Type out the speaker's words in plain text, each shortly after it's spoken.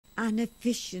and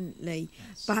efficiently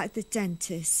by the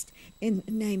dentist in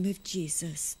the name of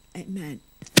Jesus. Amen.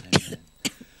 Amen.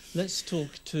 Let's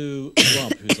talk to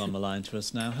Rob, who's on the line to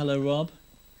us now. Hello, Rob.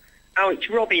 Oh, it's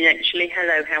Robin, actually.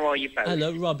 Hello, how are you both?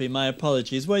 Hello, Robbie. My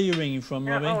apologies. Where are you ringing from,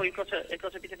 Robbie? Oh, you've got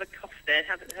a bit of a cough there.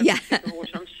 Haven't Yeah.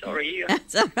 I'm sorry.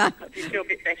 That's all right. Hope you feel a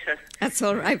bit better. That's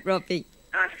all right, Robbie.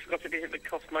 I've got a bit of a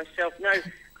cough myself. No,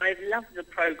 I've loved the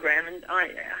programme, and I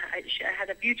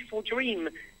had a beautiful dream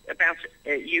about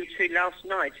you two last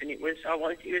night, and it was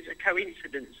a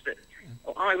coincidence that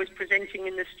I was presenting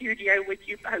in the studio with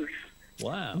you both.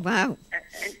 Wow. Wow.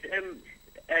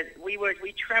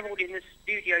 We travelled in the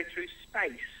studio through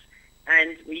space,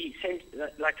 and we sent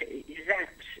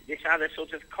zapped this other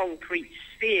sort of concrete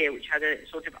sphere which had a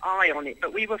sort of eye on it.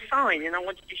 But we were fine, and I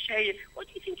wanted to show you. What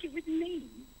do you think it would mean?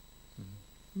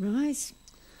 Right.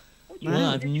 Well,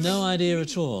 I've no idea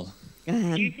at all. Do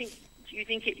you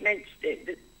think it meant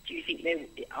that? Do you think there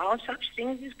are such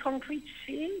things as concrete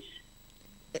spheres?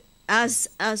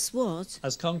 As what?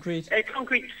 As concrete?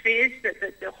 Concrete spheres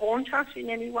that haunt us in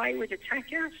any way, would attack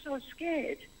us, or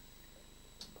scared?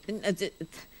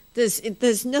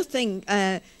 There's nothing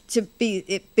to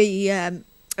be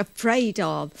afraid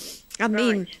of. I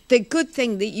mean, the good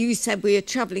thing that you said, we are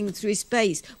travelling through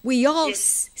space. We are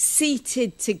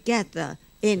seated together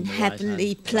in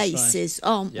heavenly places,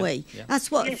 aren't we? Yeah. That's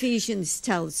what Ephesians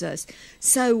tells us.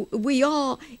 So we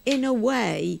are, in a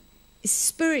way,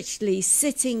 spiritually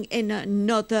sitting in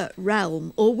another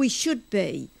realm, or we should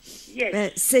be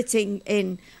sitting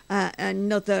in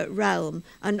another realm.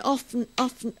 And often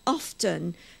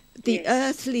the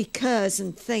earthly cares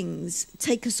and things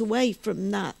take us away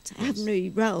from that heavenly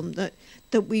realm that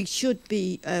we should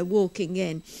be walking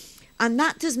in. And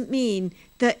that doesn't mean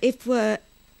that if we're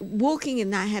walking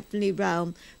in that heavenly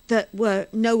realm that we're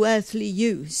no earthly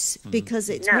use, because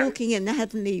it's walking in the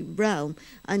heavenly realm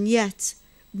and yet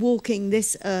walking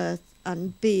this earth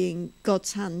and being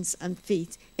God's hands and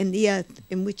feet in the earth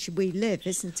in which we live,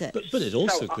 isn't it? But it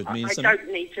also could mean I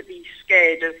don't need to be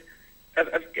scared of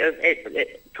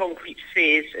concrete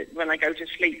spheres when I go to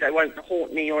sleep. They won't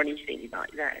haunt me or anything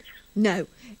like that. No.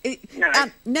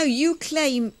 No, you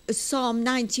claim Psalm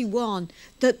 91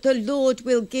 that the Lord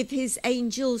will give his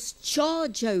angels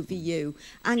charge over you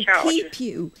and keep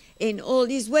you in all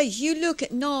his ways. You look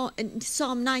at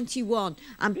Psalm 91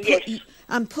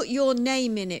 and put your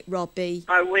name in it, Robbie.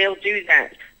 I will do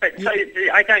that. But so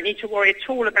I don't need to worry at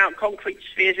all about concrete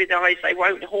spheres with eyes. They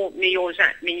won't haunt me or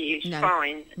zap me. It's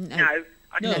fine. No.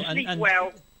 I can sleep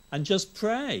well. And just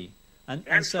pray.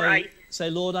 And say,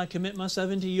 Lord, I commit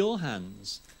myself into your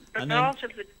hands. But part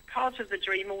of the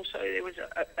dream also, there was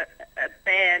a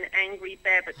bear, an angry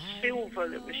bear, but silver,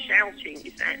 that was shouting.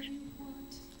 Is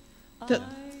that?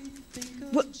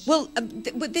 Well,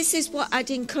 this is what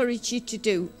I'd encourage you to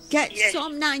do. Get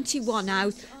Psalm 91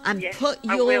 out and put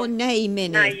your name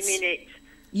in it.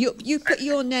 You put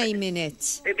your name in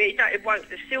it. It won't.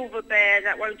 The silver bear,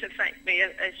 that won't affect me.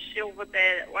 A silver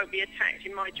bear that won't be attacked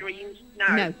in my dreams. No.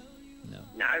 Okay.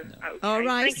 All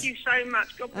right. Thank you so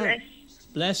much. God bless.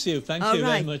 Bless you. Thank you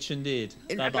very much indeed.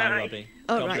 Bye-bye, Robbie.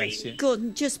 God bless you.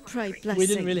 Good. Just pray. Blessings. We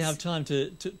didn't really have time to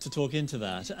talk into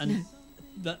that, and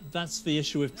that's the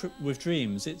issue with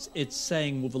dreams. It's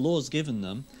saying, well, the Lord's given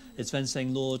them. It's then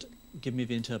saying, Lord, give me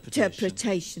the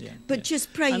interpretation.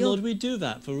 Just pray. And Lord, we do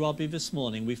that for Robbie this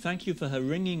morning. We thank you for her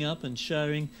ringing up and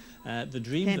sharing the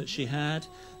dream that she had.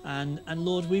 And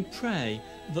Lord, we pray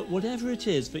that whatever it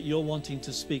is that you're wanting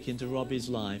to speak into Robbie's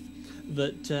life,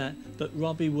 that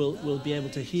Robbie will be able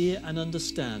to hear and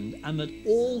understand, and that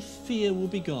all fear will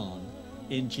be gone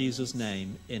in Jesus'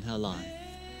 name in her life.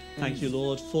 Thank you,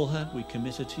 Lord, for her. We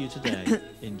commit her to you today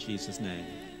in Jesus' name.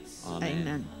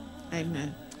 Amen.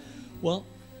 Amen. Well,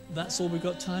 that's all we've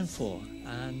got time for,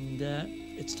 and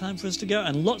it's time for us to go.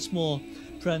 And lots more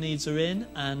prayer needs are in,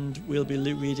 and we'll be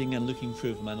reading and looking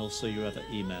through them, and also your other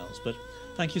emails. But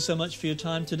thank you so much for your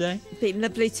time today. It's been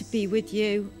lovely to be with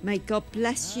you. May God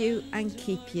bless you and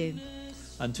keep you.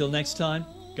 Until next time,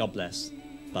 God bless.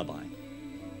 Bye-bye.